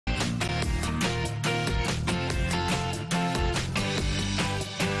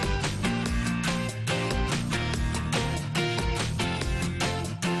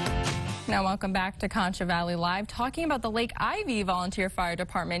Now welcome back to Concho Valley Live. Talking about the Lake Ivie Volunteer Fire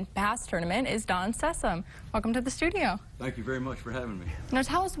Department Bass Tournament is Don Sessom. Welcome to the studio. Thank you very much for having me. Now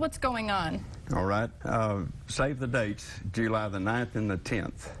tell us what's going on. All right. Save the dates, July the 9th and the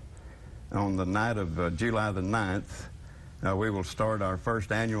 10th. On the night of July the 9th, we will start our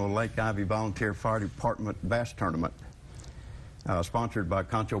first annual Lake Ivie Volunteer Fire Department Bass Tournament, sponsored by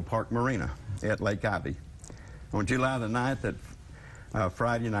Concho Park Marina at Lake Ivie. On July the 9th at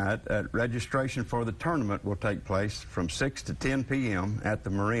Friday night, registration for the tournament will take place from 6 to 10 p.m. at the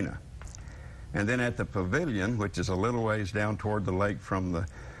marina. And then at the pavilion, which is a little ways down toward the lake from the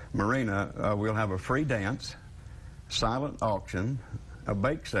marina, we'll have a free dance, silent auction, a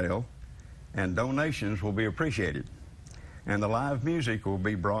bake sale, and donations will be appreciated. And the live music will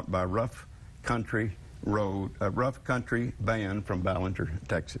be brought by Rough Country Band from Ballinger,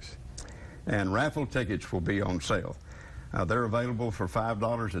 Texas. And raffle tickets will be on sale. They're available for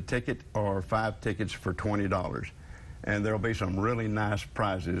 $5 a ticket or 5 tickets for $20. And there'll be some really nice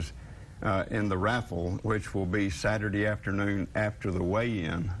prizes in the raffle, which will be Saturday afternoon after the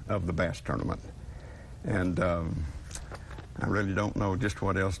weigh-in of the bass tournament. And I really don't know just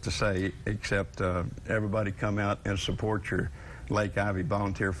what else to say, except everybody come out and support your Lake Ivie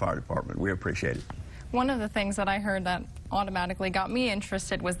Volunteer Fire Department. We appreciate it. One of the things that I heard that automatically got me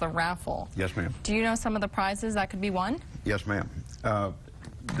interested was the raffle. Yes, ma'am. Do you know some of the prizes that could be won? Yes, ma'am.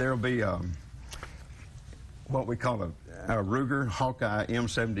 There'll be what we call a Ruger Hawkeye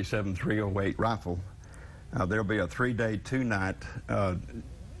M77 308 rifle. There'll be a 3-day, 2-night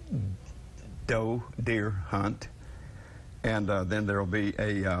deer hunt. And then there'll be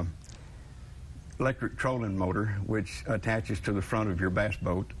a electric trolling motor which attaches to the front of your bass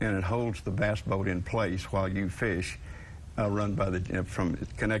boat, and it holds the bass boat in place while you fish, run by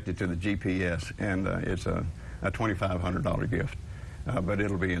connected to the GPS, and it's a $2,500 gift, but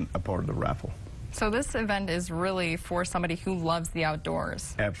it'll be a part of the raffle. So this event is really for somebody who loves the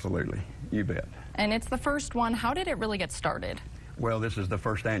outdoors. Absolutely, you bet. And it's the first one. How did it really get started? Well, this is the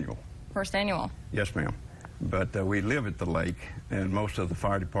first annual. First annual? Yes, ma'am. But we live at the lake, and most of the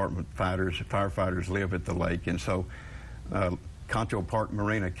fire department firefighters live at the lake, and so Concho Park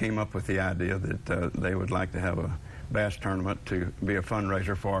Marina came up with the idea that they would like to have a bass tournament to be a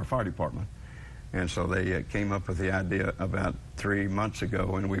fundraiser for our fire department. And so they came up with the idea about 3 months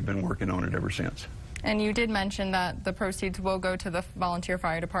ago, and we've been working on it ever since. And you did mention that the proceeds will go to the volunteer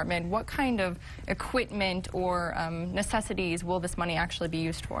fire department. What kind of equipment or necessities will this money actually be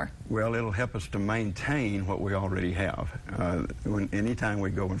used for? Well, it'll help us to maintain what we already have. Anytime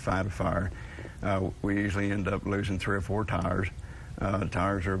we go and fight a fire, we usually end up losing 3 or 4 tires.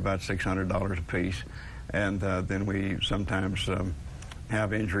 Tires are about $600 a piece. And then we sometimes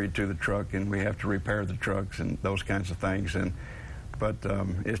have injury to the truck, and we have to repair the trucks and those kinds of things. But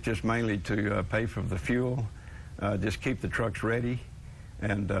it's just mainly to pay for the fuel, just keep the trucks ready,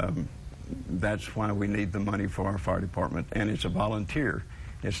 and that's why we need the money for our fire department. And it's a volunteer.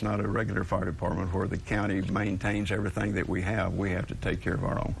 It's not a regular fire department where the county maintains everything that we have. We have to take care of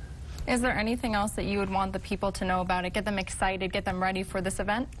our own. Is there anything else that you would want the people to know about it, get them excited, get them ready for this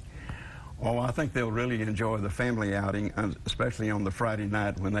event? Oh, I think they'll really enjoy the family outing, especially on the Friday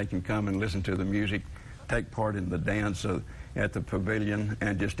night when they can come and listen to the music, take part in the dance at the pavilion,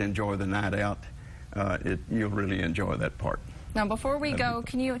 and just enjoy the night out. You'll really enjoy that part. Now, before we go,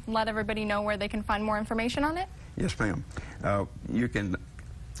 can you let everybody know where they can find more information on it? Yes, ma'am. You can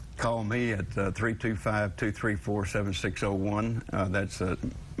call me at 325-234-7601. That's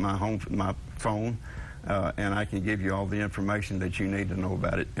my phone, and I can give you all the information that you need to know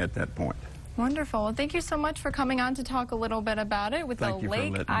about it at that point. Wonderful. Well, thank you so much for coming on to talk a little bit about it with the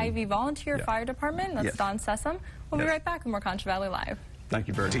Lake Ivie Volunteer Fire Department. That's Don Sessom. We'll be right back with more Concho Valley Live. Thank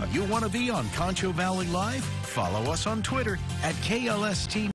you very much. Do you want to be on Concho Valley Live? Follow us on Twitter at KLST.